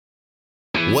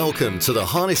Welcome to the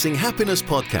Harnessing Happiness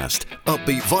podcast.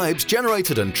 Upbeat vibes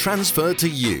generated and transferred to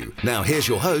you. Now here's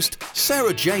your host,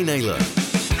 Sarah J. Naylor.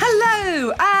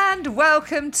 Hello and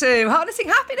welcome to Harnessing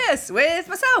Happiness with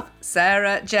myself,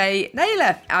 Sarah J.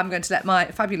 Naylor. I'm going to let my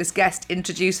fabulous guest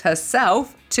introduce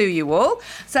herself to you all.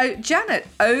 So, Janet,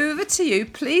 over to you.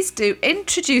 Please do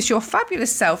introduce your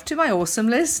fabulous self to my awesome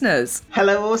listeners.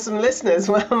 Hello, awesome listeners.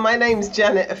 Well, my name's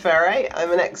Janet Afere.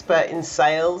 I'm an expert in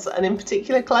sales and in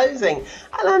particular closing.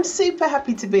 And I'm super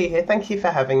happy to be here. Thank you for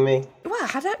having me. Well,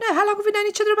 I don't know. How long have we known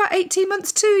each other? About 18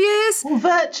 months, 2 years? Well,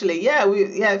 virtually, yeah.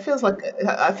 It feels like,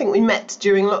 I think we met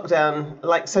during lockdown,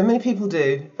 like so many people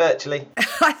do, virtually.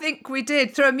 I think we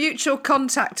did, through a mutual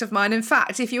contact of mine. In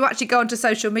fact, if you actually go onto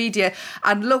social media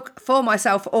and look for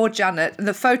myself or Janet,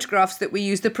 the photographs that we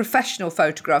use, the professional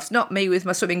photographs, not me with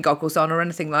my swimming goggles on or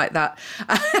anything like that,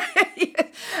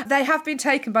 they have been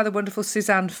taken by the wonderful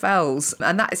Suzanne Fells,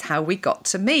 and that is how we got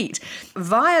to meet,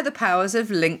 via the powers of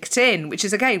LinkedIn, which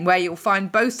is, again, where you'll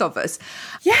find both of us.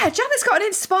 Yeah, Janet's got an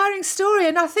inspiring story,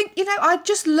 and I think, I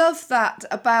just love that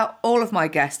about all of my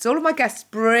guests. All of my guests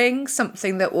bring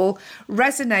something that will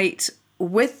resonate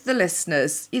with the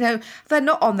listeners. They're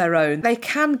not on their own. They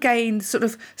can gain sort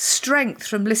of strength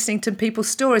from listening to people's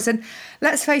stories. And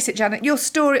let's face it, Janet, your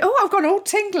story, I've gone all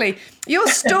tingly. Your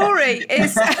story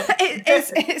is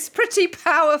it's pretty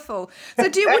powerful. So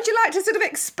would you like to sort of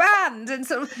expand and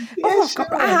sort of, Sure.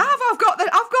 I've got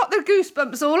the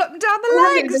goosebumps all up and down the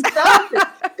legs.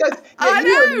 I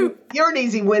know. You're an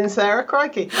easy win, Sarah.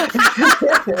 Crikey.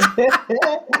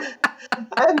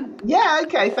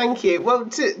 Okay, thank you. Well,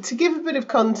 to give a bit of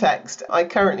context, I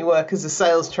currently work as a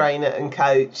sales trainer and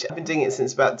coach. I've been doing it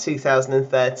since about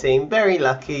 2013. Very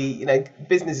lucky,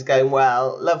 business is going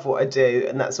well, love what I do,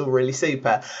 and that's all really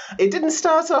super. It didn't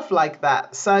start off like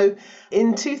that. So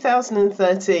in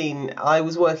 2013, I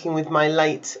was working with my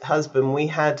late husband. We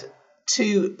had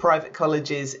 2 private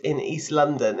colleges in East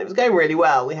London. It was going really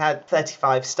well. We had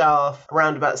 35 staff,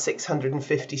 around about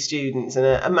 650 students, and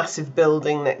a massive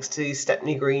building next to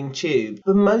Stepney Green Tube.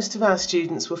 But most of our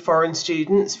students were foreign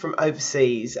students from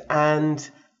overseas, and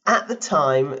at the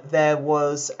time there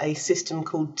was a system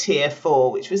called Tier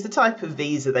 4, which was the type of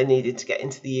visa they needed to get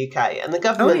into the UK. And the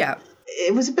government...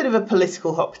 It was a bit of a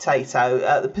political hot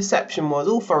potato. The perception was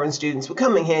all foreign students were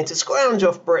coming here to scrounge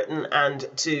off Britain and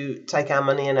to take our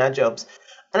money and our jobs.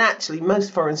 And actually,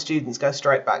 most foreign students go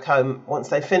straight back home once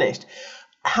they've finished.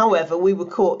 However, we were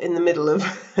caught in the middle of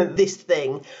this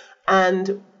thing.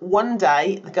 And one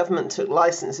day, the government took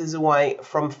licences away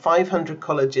from 500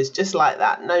 colleges, just like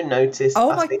that, no notice.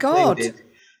 Oh, my God.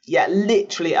 Yeah,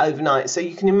 literally overnight. So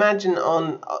you can imagine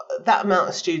on that amount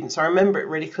of students, I remember it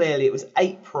really clearly, it was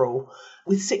April,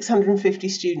 with 650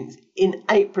 students. In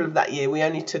April of that year, we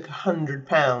only took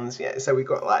 £100. Yeah, so we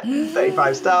got like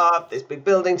 35 staff, this big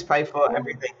building to pay for,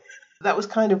 everything. That was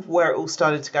kind of where it all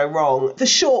started to go wrong. The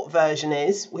short version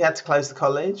is we had to close the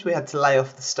college, we had to lay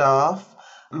off the staff.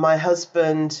 My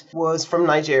husband was from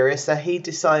Nigeria, so he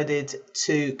decided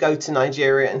to go to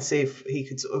Nigeria and see if he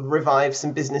could sort of revive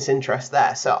some business interest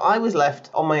there. So I was left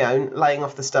on my own, laying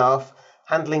off the staff,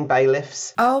 handling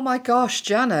bailiffs. Oh my gosh,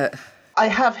 Janet. I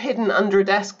have hidden under a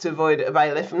desk to avoid a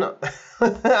bailiff. I'm not... I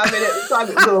mean, at the time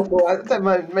it was awful. I don't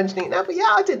mind mentioning it now, but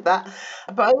yeah, I did that.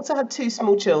 But I also had 2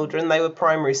 small children. They were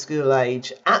primary school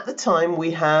age. At the time,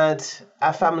 we had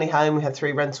our family home. We had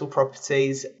 3 rental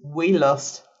properties. We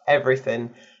lost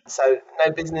everything. So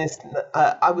no business.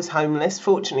 I was homeless.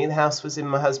 Fortunately, the house was in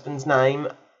my husband's name.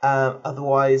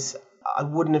 Otherwise, I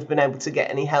wouldn't have been able to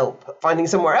get any help finding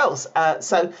somewhere else.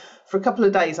 So for a couple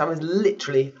of days, I was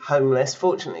literally homeless.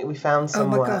 Fortunately, we found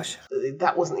somewhere. Oh my gosh.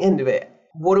 That wasn't the end of it.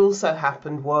 What also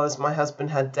happened was my husband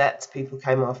had debts. People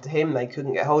came after him. They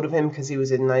couldn't get hold of him because he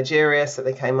was in Nigeria, so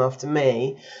they came after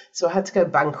me. So I had to go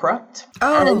bankrupt.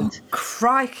 Oh,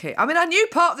 crikey. I mean, I knew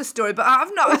part of the story, but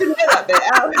I've not... I didn't know that bit.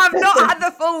 I've not had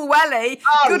the full welly.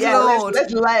 Oh, Good yeah, Lord.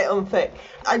 Let's lay it on thick.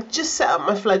 I just set up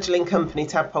my fledgling company,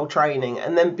 Tadpole Training,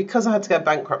 and then because I had to go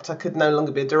bankrupt, I could no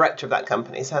longer be a director of that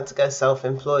company, so I had to go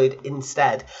self-employed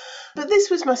instead. But this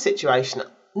was my situation.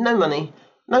 No money,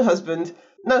 no husband,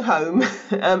 no home,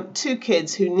 2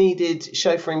 kids who needed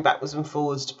chauffeuring backwards and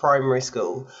forwards to primary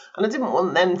school. And I didn't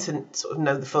want them to sort of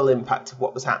know the full impact of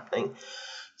what was happening.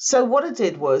 So what I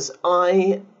did was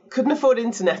I couldn't afford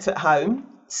internet at home.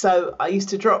 So I used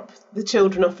to drop the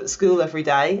children off at school every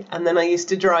day. And then I used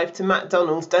to drive to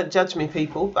McDonald's. Don't judge me,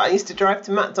 people. But I used to drive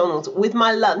to McDonald's with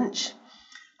my lunch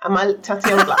and my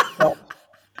tatty old laptop.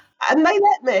 And they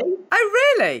let me.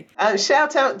 Oh, really?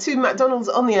 Shout out to McDonald's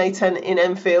on the A10 in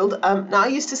Enfield. Now, I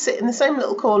used to sit in the same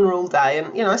little corner all day.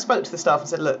 And, I spoke to the staff and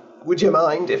said, look, would you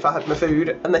mind if I had my food?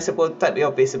 And they said, well, don't be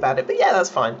obvious about it. But yeah, that's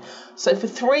fine. So for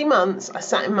 3 months, I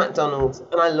sat in McDonald's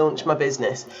and I launched my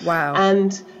business. Wow.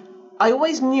 And I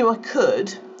always knew I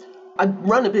could. I'd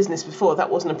run a business before, that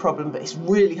wasn't a problem, but it's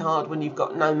really hard when you've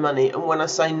got no money. And when I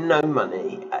say no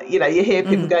money, you hear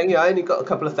people going, I only got a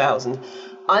couple of thousand.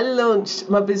 I launched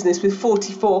my business with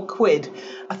 44 quid.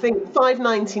 I think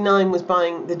 $5.99 was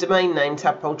buying the domain name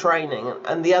Tadpole Training,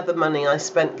 and the other money I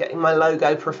spent getting my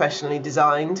logo professionally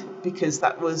designed, because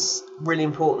that was really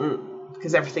important,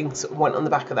 because everything sort of went on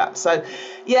the back of that. So,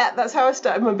 yeah, that's how I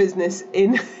started my business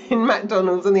in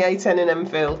McDonald's on the A10 in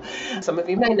Enfield. Some of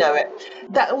you may know it.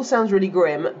 That all sounds really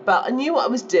grim, but I knew what I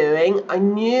was doing. I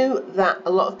knew that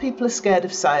a lot of people are scared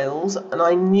of sales, and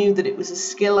I knew that it was a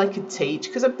skill I could teach,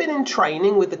 because I've been in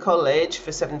training with the college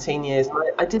for 17 years.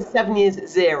 I did 7 years at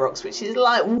Xerox, which is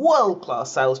like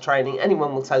world-class sales training.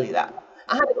 Anyone will tell you that.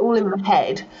 I had it all in my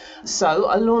head, so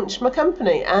I launched my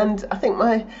company, and I think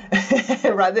right,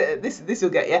 this will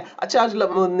get you. I charge a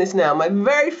lot more than this now. My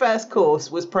very first course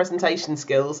was presentation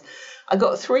skills. I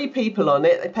got 3 people on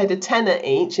it. They paid a tenner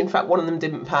each. In fact, one of them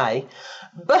didn't pay,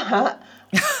 but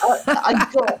I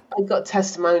got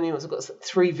testimonials. I got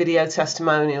 3 video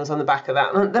testimonials on the back of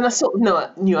that, and then I sort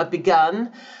of knew I'd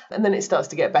begun, and then it starts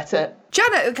to get better.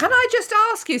 Janet, can I just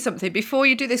ask you something before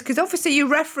you do this? Because obviously you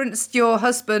referenced your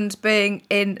husband being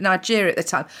in Nigeria at the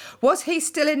time. Was he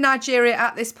still in Nigeria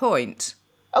at this point?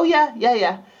 Oh,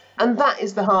 yeah. And that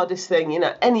is the hardest thing.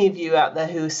 Any of you out there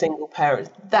who are single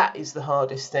parents, that is the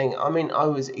hardest thing. I mean, I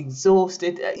was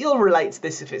exhausted. You'll relate to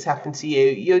this if it's happened to you.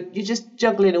 You're just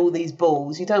juggling all these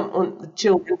balls. You don't want the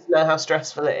children to know how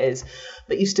stressful it is,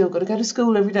 but you've still got to go to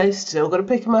school every day, still got to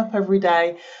pick them up every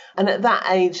day. And at that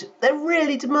age, they're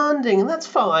really demanding, and that's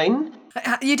fine.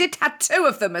 You did have 2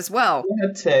 of them as well. I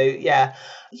had 2, yeah.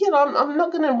 I'm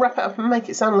not going to wrap it up and make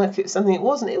it sound like it's something it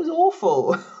wasn't. It was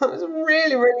awful. It was a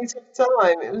really, really tough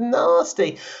time. It was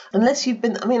nasty. Unless you've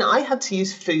been, I had to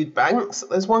use food banks.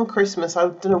 There's one Christmas, I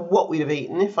don't know what we'd have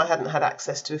eaten if I hadn't had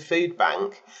access to a food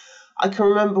bank. I can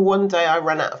remember one day I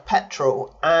ran out of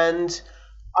petrol, and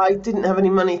I didn't have any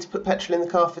money to put petrol in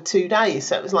the car for 2 days,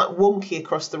 so it was like wonky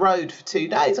across the road for 2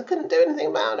 days. I couldn't do anything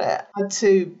about it. I had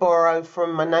to borrow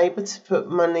from my neighbour to put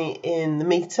money in the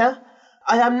meter.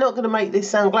 I am not going to make this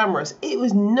sound glamorous. It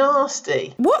was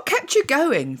nasty. What kept you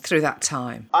going through that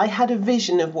time? I had a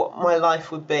vision of what my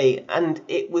life would be, and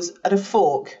it was at a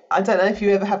fork. I don't know if you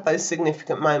ever have those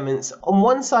significant moments. On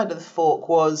one side of the fork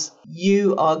was,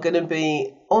 you are going to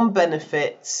be on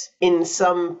benefits in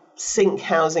some sink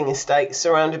housing estate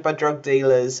surrounded by drug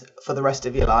dealers for the rest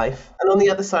of your life. And on the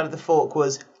other side of the fork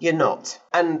was, you're not.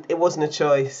 And it wasn't a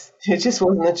choice. It just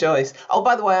wasn't a choice. Oh,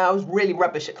 by the way, I was really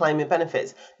rubbish at claiming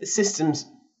benefits. The system's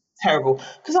terrible,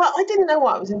 because I didn't know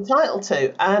what I was entitled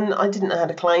to, and I didn't know how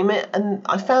to claim it. And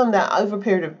I found out over a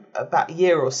period of about a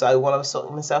year or so, while I was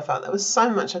sorting myself out, there was so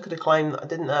much I could have claimed that I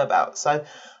didn't know about. So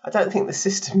I don't think the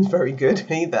system's very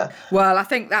good either. Well, I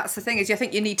think that's the thing, is I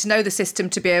think you need to know the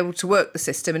system to be able to work the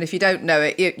system, and if you don't know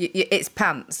it, it's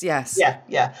pants. Yes.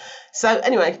 Yeah. So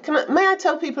anyway, may I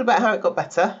tell people about how it got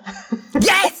better?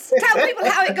 Yes, tell people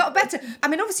how it got better.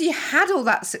 Obviously you had all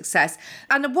that success,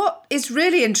 and what is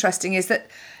really interesting is that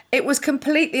it was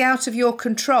completely out of your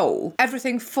control,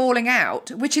 everything falling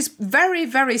out, which is very,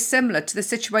 very similar to the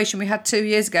situation we had 2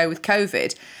 years ago with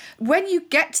COVID. When you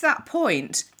get to that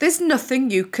point, there's nothing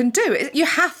you can do. You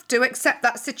have to accept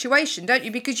that situation, don't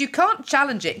you? Because you can't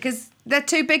challenge it, because they're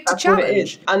too big to challenge. What it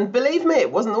is. And believe me,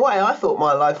 it wasn't the way I thought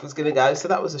my life was going to go, so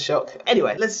that was a shock.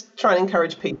 Anyway, let's try and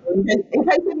encourage people. In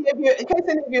case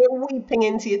any of you are weeping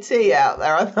into your tea out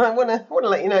there, I want to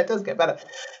let you know it does get better.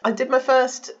 I did my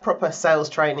first proper sales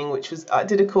training, I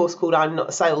did a course called I'm Not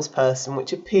a Salesperson,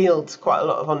 which appealed to quite a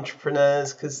lot of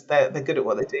entrepreneurs, because they're good at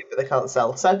what they do, but they can't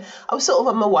sell. So I was sort of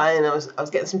on my way, and I was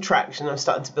getting some traction. I was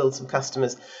starting to build some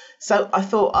customers. So I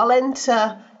thought, I'll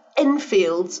enter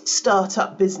Enfield's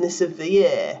Startup Business of the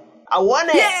Year. I won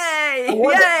it! Yay!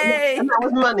 Yay! And that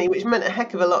was money, which meant a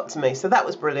heck of a lot to me. So that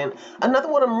was brilliant. Another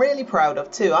one I'm really proud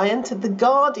of too, I entered The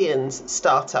Guardian's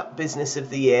Startup Business of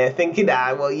the Year, thinking,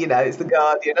 it's The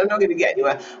Guardian. I'm not going to get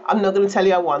anywhere. I'm not going to tell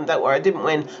you I won. Don't worry, I didn't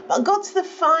win. But I got to the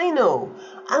final.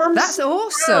 And That's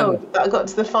awesome. That I got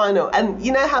to the final. And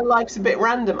you know how life's a bit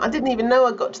random? I didn't even know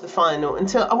I got to the final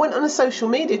until I went on a social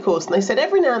media course, and they said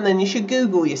every now and then you should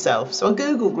Google yourself. So I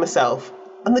Googled myself,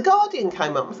 and The Guardian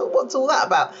came up. I thought, what's all that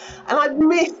about? And I'd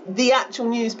missed the actual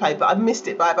newspaper. I'd missed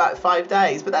it by about 5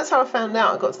 days. But that's how I found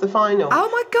out I got to the final. Oh,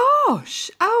 my gosh.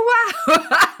 Oh,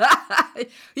 wow.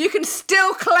 You can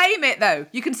still claim it, though.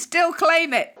 You can still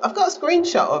claim it. I've got a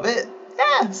screenshot of it.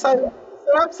 Yeah, so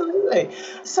Absolutely.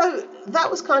 So that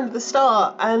was kind of the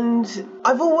start. And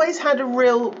I've always had a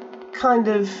real kind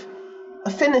of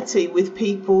affinity with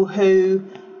people who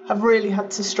have really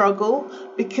had to struggle,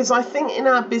 because I think in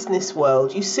our business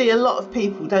world you see a lot of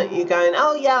people, don't you, going,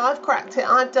 oh yeah, I've cracked it,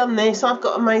 I've done this, I've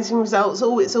got amazing results,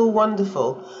 oh, it's all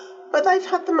wonderful. But they've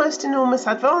had the most enormous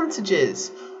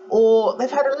advantages, or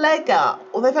they've had a leg up,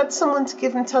 or they've had someone to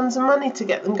give them tons of money to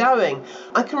get them going.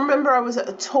 I can remember I was at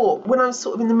a talk when I was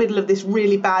sort of in the middle of this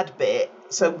really bad bit.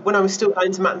 So when I was still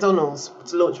going to McDonald's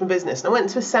to launch my business, and I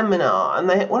went to a seminar,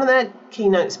 and one of their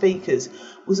keynote speakers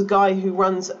was a guy who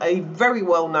runs a very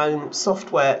well-known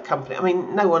software company. I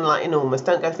mean, no one like enormous.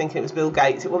 Don't go thinking it was Bill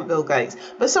Gates. It wasn't Bill Gates.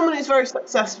 But someone who's very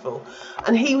successful.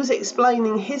 And he was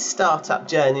explaining his startup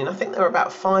journey, and I think there were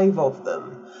about 5 of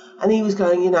them. And he was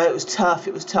going, it was tough.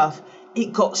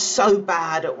 It got so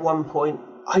bad at one point,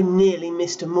 I nearly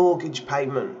missed a mortgage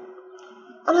payment.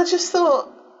 And I just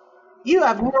thought, you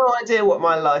have no idea what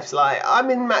my life's like.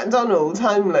 I'm in McDonald's,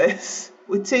 homeless,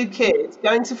 with 2 kids,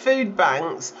 going to food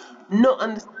banks, not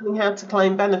understanding how to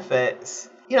claim benefits.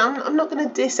 I'm not going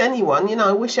to diss anyone.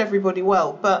 I wish everybody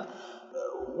well, but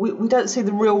we don't see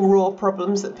the real raw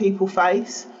problems that people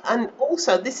face. And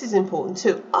also, this is important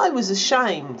too, I was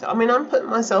ashamed. I mean, I'm putting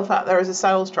myself out there as a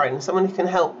sales trainer, someone who can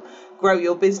help grow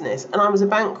your business, and I was a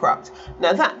bankrupt.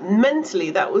 Now, that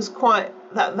mentally, that was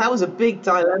a big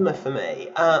dilemma for me.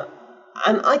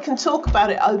 And I can talk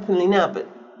about it openly now, but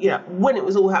when it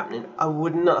was all happening, I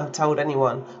would not have told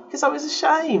anyone because I was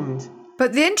ashamed.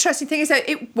 But the interesting thing is that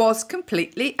it was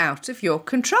completely out of your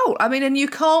control. I mean, and you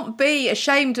can't be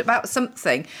ashamed about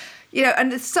something,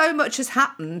 and so much has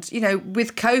happened,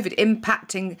 with COVID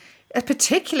impacting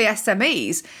particularly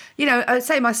SMEs. I'd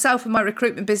say myself and my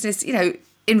recruitment business,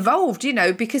 involved,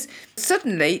 because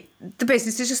suddenly the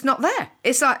business is just not there.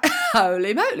 It's like,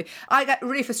 holy moly. I get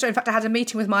really frustrated. In fact, I had a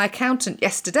meeting with my accountant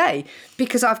yesterday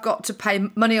because I've got to pay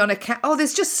money on account. Oh,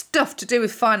 there's just stuff to do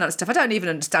with finance stuff. I don't even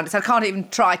understand it, so I can't even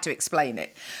try to explain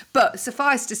it. But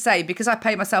suffice to say, because I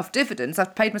pay myself dividends,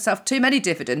 I've paid myself too many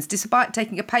dividends despite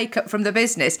taking a pay cut from the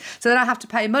business. So then I have to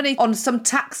pay money on some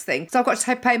tax thing. So I've got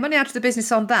to pay money out of the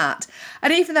business on that.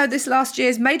 And even though this last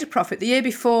year's made a profit, the year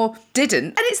before didn't.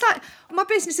 And it's like, my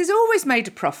business has always made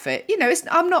a profit.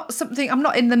 I'm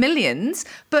not in the millions,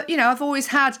 but, I've always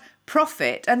had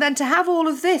profit. And then to have all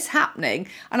of this happening,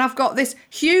 and I've got this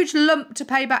huge lump to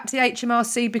pay back to the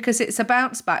HMRC because it's a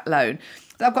bounce back loan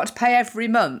that I've got to pay every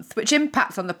month, which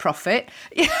impacts on the profit.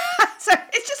 So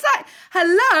it's just like,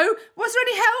 hello, was there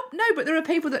any help? No, but there are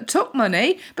people that took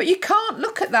money, but you can't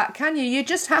look at that, can you? You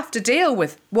just have to deal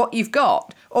with what you've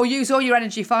got or use all your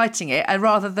energy fighting it, and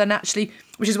rather than actually,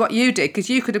 which is what you did, because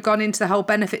you could have gone into the whole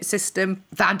benefit system,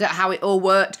 found out how it all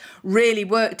worked, really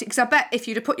worked. Because I bet if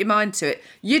you'd have put your mind to it,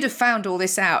 you'd have found all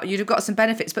this out, you'd have got some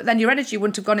benefits, but then your energy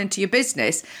wouldn't have gone into your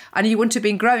business, and you wouldn't have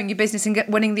been growing your business and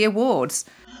winning the awards.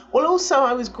 Well, also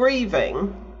I was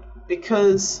grieving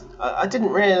because I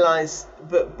didn't realise,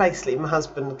 but basically my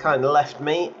husband kind of left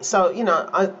me. So,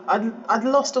 I'd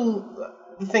lost all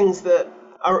the things that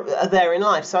are there in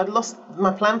life. So I'd lost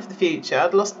my plan for the future,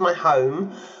 I'd lost my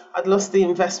home, I'd lost the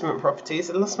investment properties,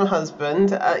 I'd lost my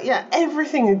husband.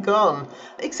 Everything had gone,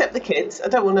 except the kids. I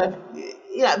don't want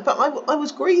to, but I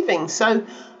was grieving. So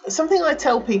something I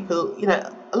tell people,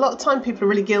 a lot of time people are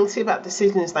really guilty about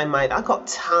decisions they made. I got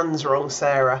tons wrong,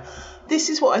 Sarah. This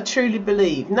is what I truly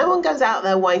believe. No one goes out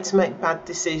their way to make bad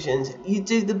decisions. You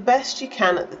do the best you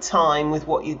can at the time with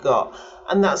what you got.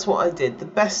 And that's what I did, the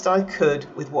best I could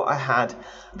with what I had.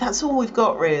 That's all we've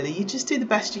got, really. You just do the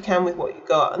best you can with what you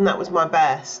got, and that was my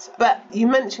best. But you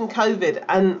mentioned COVID,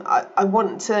 and I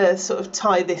want to sort of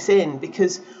tie this in,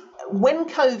 because when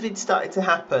COVID started to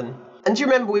happen, and do you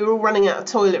remember we were all running out of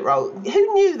toilet roll?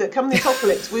 Who knew that come the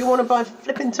apocalypse we want to buy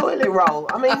flipping toilet roll?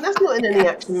 I mean, that's not in any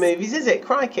action movies, is it?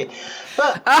 Crikey.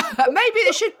 But maybe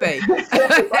it should be.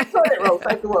 Toilet roll,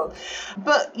 save the world.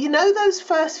 But those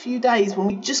first few days when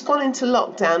we'd just gone into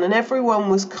lockdown and everyone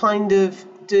was kind of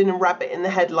doing a rabbit in the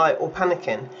headlight or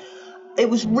panicking, it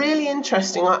was really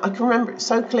interesting. I can remember it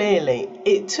so clearly.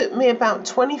 It took me about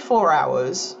 24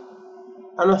 hours,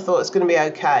 and I thought it's going to be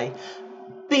okay,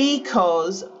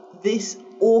 because this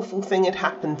awful thing had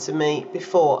happened to me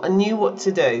before. I knew what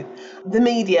to do. The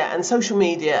media and social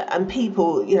media and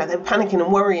people, they were panicking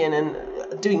and worrying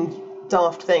and doing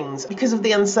daft things because of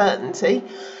the uncertainty.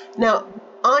 Now,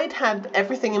 I'd had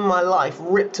everything in my life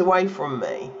ripped away from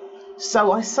me.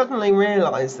 So I suddenly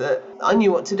realised that I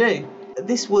knew what to do.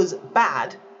 This was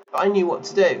bad, but I knew what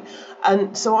to do.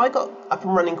 And so I got up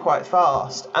and running quite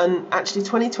fast. And actually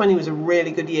 2020 was a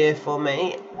really good year for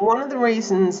me. One of the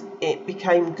reasons it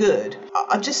became good,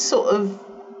 I just sort of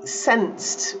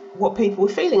sensed what people were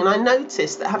feeling, and I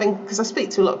noticed that because I speak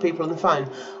to a lot of people on the phone,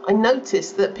 I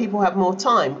noticed that people have more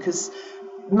time, because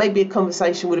maybe a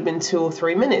conversation would have been 2 or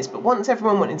 3 minutes, but once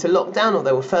everyone went into lockdown, or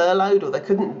they were furloughed, or they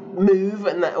couldn't move,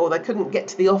 or they couldn't get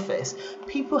to the office,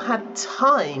 people had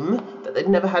time that they'd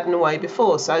never had in a way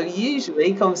before. So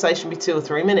usually conversation would be 2 or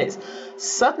 3 minutes.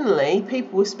 Suddenly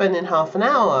people were spending half an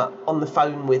hour on the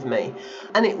phone with me,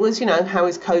 and it was, how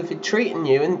is COVID treating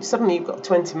you? And suddenly you've got a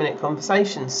 20-minute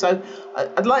conversation. So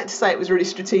I'd like to say it was really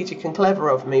strategic and clever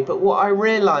of me, but what I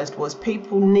realised was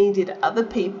people needed other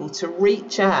people to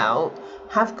reach out,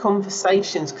 have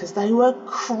conversations, because they were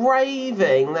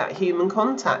craving that human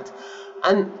contact.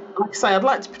 And like I say, I'd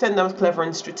like to pretend I was clever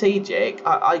and strategic.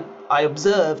 I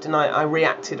observed and I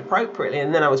reacted appropriately,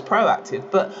 and then I was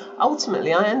proactive. But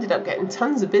ultimately, I ended up getting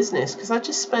tons of business because I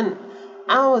just spent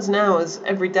hours and hours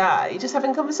every day just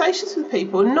having conversations with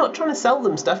people and not trying to sell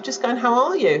them stuff, just going, how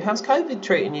are you? How's COVID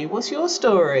treating you? What's your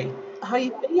story? How are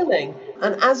you feeling?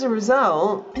 And as a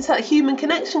result, it's that human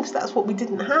connection, because that's what we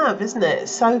didn't have, isn't it?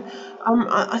 So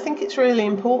I think it's really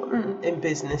important in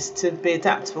business to be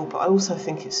adaptable, but I also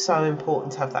think it's so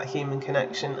important to have that human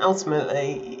connection.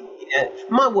 Ultimately,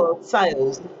 my world,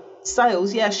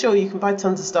 sales, yeah, sure, you can buy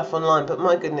tons of stuff online, but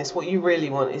my goodness, what you really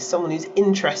want is someone who's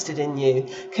interested in you,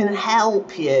 can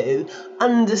help you,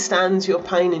 understands your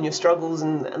pain and your struggles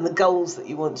and the goals that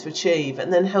you want to achieve,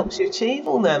 and then helps you achieve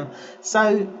all them.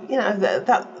 So,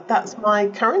 that's my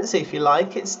currency, if you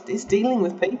like. It's dealing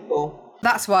with people.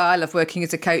 That's why I love working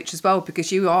as a coach as well,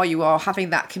 because you are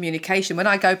having that communication. When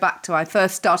I go back to, I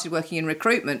first started working in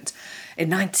recruitment in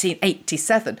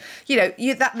 1987,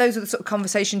 those are the sort of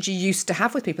conversations you used to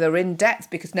have with people. They were in depth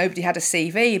because nobody had a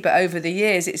CV, but over the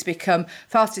years it's become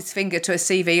fastest finger to a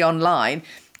CV online,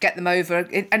 get them over,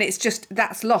 and it's just,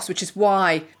 that's lost, which is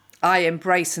why I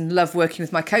embrace and love working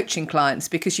with my coaching clients,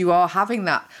 because you are having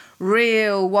that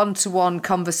real one-to-one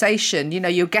conversation.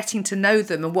 You're getting to know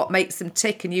them and what makes them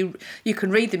tick, and you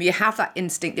can read them. You have that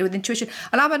instinct with intuition.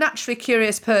 And I'm a naturally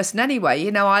curious person anyway.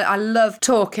 I love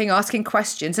talking, asking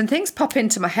questions, and things pop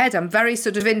into my head. I'm very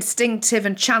sort of instinctive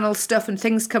and channel stuff, and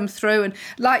things come through. And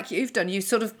like you've done, you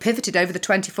sort of pivoted over the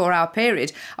 24-hour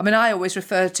period. I mean, I always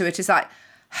refer to it as like,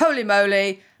 holy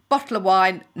moly, bottle of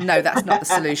wine. No, that's not the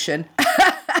solution.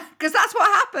 Because that's what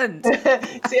happened.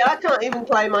 See, I can't even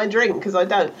play my drink because I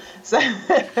don't. So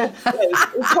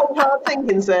it's cold hard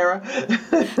thinking, Sarah.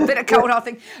 A bit of cold hard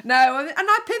thinking. No, and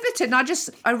I pivoted, and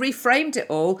I reframed it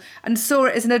all and saw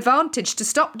it as an advantage to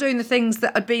stop doing the things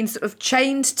that I'd been sort of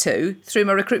chained to through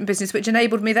my recruitment business, which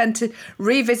enabled me then to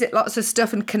revisit lots of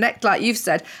stuff and connect, like you've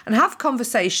said, and have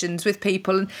conversations with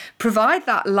people and provide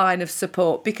that line of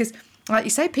support, because like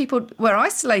you say, people were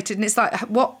isolated, and it's like,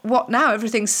 what now?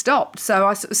 Everything's stopped. So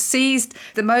I sort of seized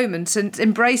the moment and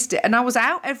embraced it. And I was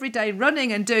out every day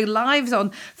running and doing lives on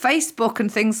Facebook and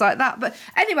things like that. But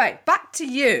anyway, back to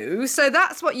you. So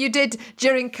that's what you did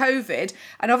during COVID.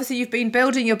 And obviously you've been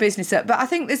building your business up. But I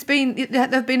think there's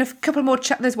been a couple more,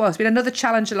 there's been another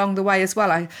challenge along the way as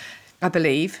well, I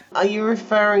believe. Are you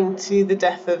referring to the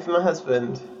death of my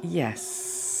husband?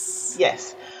 Yes.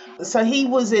 Yes. So he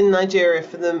was in Nigeria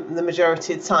for the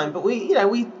majority of the time, but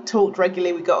we talked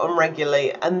regularly, we got on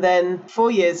regularly. And then 4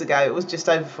 years ago, it was just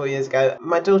over 4 years ago,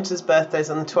 my daughter's birthday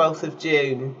is on the 12th of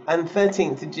June, and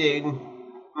 13th of June,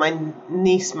 my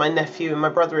niece, my nephew and my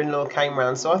brother-in-law came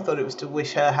round. So I thought it was to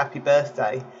wish her happy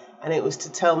birthday. And it was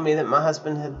to tell me that my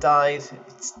husband had died.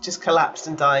 It's just collapsed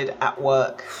and died at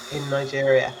work in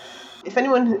Nigeria. If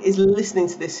anyone is listening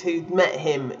to this who'd met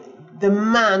him, the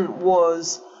man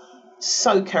was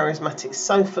so charismatic,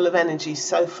 so full of energy,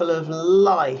 so full of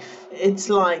life. It's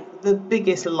like the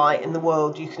biggest light in the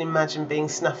world you can imagine being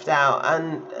snuffed out.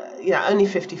 And only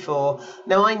 54.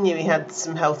 Now, I knew he had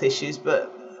some health issues,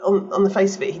 but on the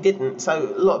face of it, he didn't.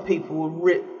 So a lot of people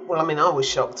were I was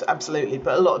shocked, absolutely,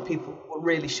 but a lot of people were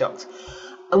really shocked.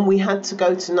 And we had to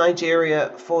go to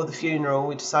Nigeria for the funeral.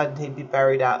 We decided he'd be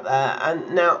buried out there.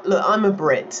 And now, look, I'm a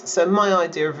Brit, so my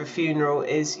idea of a funeral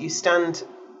is you stand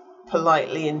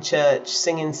politely in church,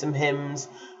 singing some hymns.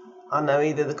 I know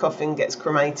either the coffin gets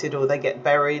cremated or they get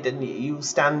buried, and you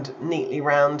stand neatly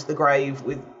round the grave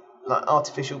with like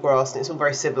artificial grass, and it's all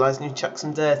very civilised, and you chuck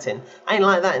some dirt in. Ain't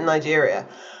like that in Nigeria.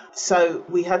 So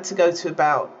we had to go to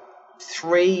about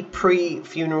 3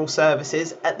 pre-funeral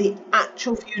services. At the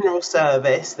actual funeral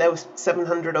service, there was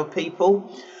 700 odd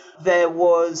people. There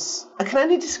was, I can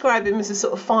only describe him as a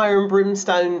sort of fire and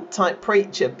brimstone type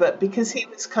preacher, but because he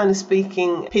was kind of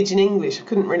speaking pidgin English, I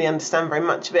couldn't really understand very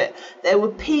much of it. There were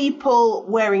people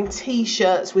wearing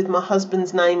T-shirts with my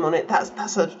husband's name on it. That's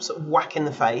a sort of whack in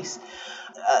the face.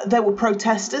 there were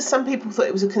protesters. Some people thought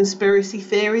it was a conspiracy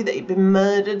theory that he'd been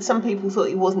murdered. Some people thought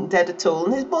he wasn't dead at all.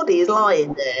 And his body is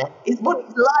lying there. His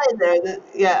body's lying there.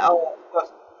 Yeah, oh,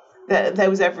 gosh. There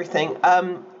was everything.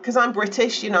 Because I'm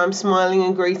British, I'm smiling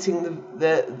and greeting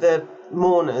the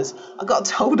mourners. I got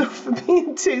told off for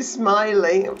being too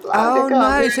smiley. Oh,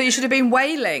 no. So you should have been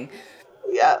wailing.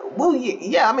 Yeah, well,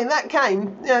 I mean, that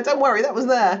came. Yeah, don't worry, that was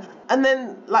there. And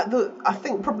then, I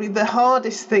think probably the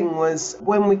hardest thing was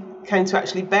when we came to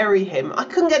actually bury him. I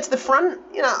couldn't get to the front.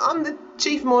 I'm the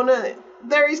chief mourner.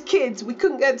 There are his kids. We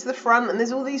couldn't get to the front, and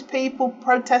there's all these people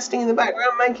protesting in the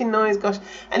background, making noise. Gosh.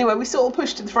 Anyway, we sort of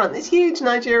pushed to the front. This huge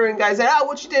Nigerian guy said, "Oh,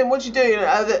 what you doing? What you doing?"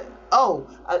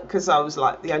 Because I was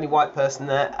like the only white person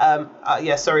there.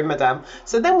 Yeah, sorry, madame.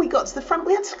 So then we got to the front.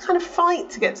 We had to kind of fight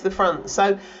to get to the front.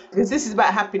 So, because this is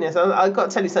about happiness, I've got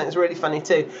to tell you something that's really funny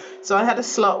too. So I had a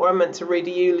slot where I meant to read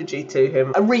a eulogy to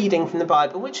him, a reading from the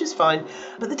Bible, which is fine.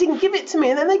 But they didn't give it to me,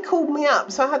 and then they called me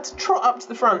up. So I had to trot up to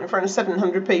the front in front of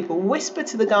 700 people, whisper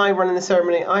to the guy running the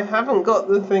ceremony, "I haven't got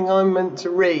the thing I'm meant to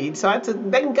read." So I had to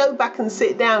then go back and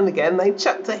sit down again. They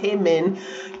chucked a hymn in,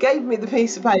 gave me the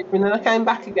piece of paper, and then I came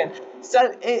back again.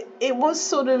 So it was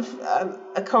sort of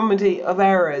a comedy of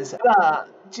errors. But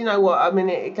do you know what? I mean,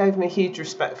 it gave me a huge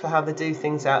respect for how they do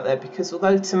things out there, because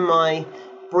although to my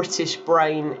British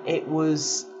brain it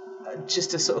was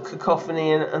just a sort of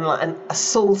cacophony and like an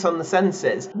assault on the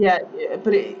senses. Yeah,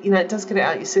 but it does get it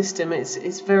out of your system.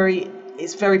 It's very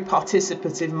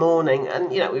participative mourning, and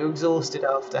we were exhausted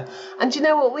after. And do you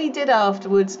know what we did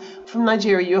afterwards? From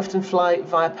Nigeria, you often fly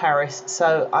via Paris,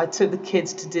 so I took the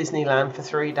kids to Disneyland for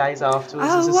 3 days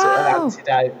afterwards as a sort of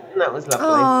antidote, and that was lovely.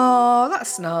 Oh,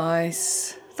 that's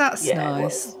nice. That's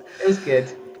nice. It was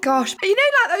good. Gosh, like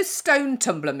those stone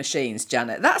tumbler machines,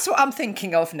 Janet, that's what I'm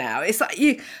thinking of now. It's like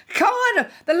you kind of,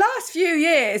 the last few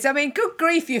years, I mean, good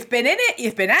grief, you've been in it,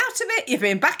 you've been out of it, you've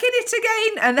been back in it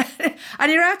again,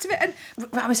 and you're out of it. And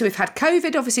obviously we've had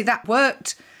COVID, obviously that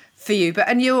worked for you,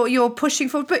 and you're pushing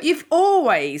forward, but you've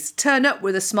always turned up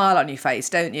with a smile on your face,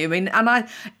 don't you?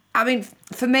 I mean,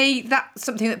 for me, that's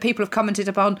something that people have commented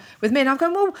upon with me. And I'm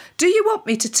going, well, do you want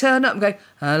me to turn up and go,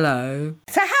 hello?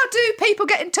 So how do people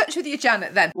get in touch with you,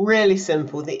 Janet, then? Really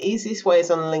simple. The easiest way is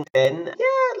on LinkedIn.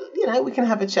 Yeah, we can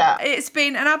have a chat. It's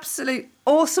been an absolute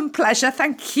awesome pleasure.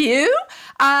 Thank you.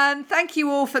 And thank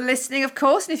you all for listening, of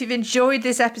course. And if you've enjoyed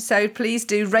this episode, please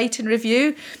do rate and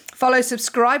review. Follow,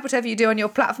 subscribe, whatever you do on your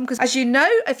platform, because as you know,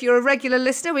 if you're a regular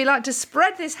listener, we like to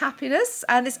spread this happiness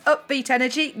and this upbeat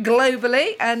energy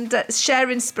globally and share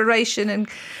inspiration and,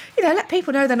 let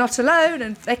people know they're not alone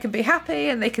and they can be happy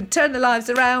and they can turn their lives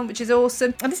around, which is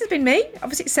awesome. And this has been me,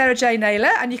 obviously Sarah J. Naylor,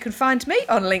 and you can find me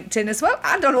on LinkedIn as well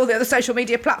and on all the other social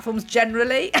media platforms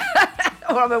generally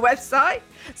or on my website,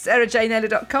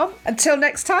 sarahjnaylor.com. Until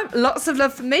next time, lots of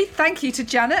love from me. Thank you to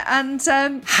Janet, and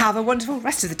have a wonderful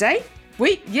rest of the day.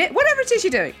 Whatever it is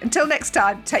you're doing. Until next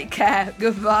time, take care.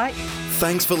 Goodbye.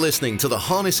 Thanks for listening to the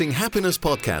Harnessing Happiness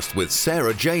podcast with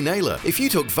Sarah J. Naylor. If you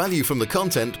took value from the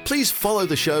content, please follow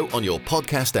the show on your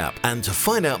podcast app. And to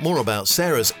find out more about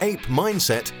Sarah's ape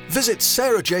mindset, visit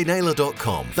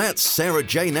sarahjnaylor.com. That's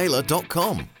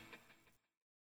sarahjnaylor.com.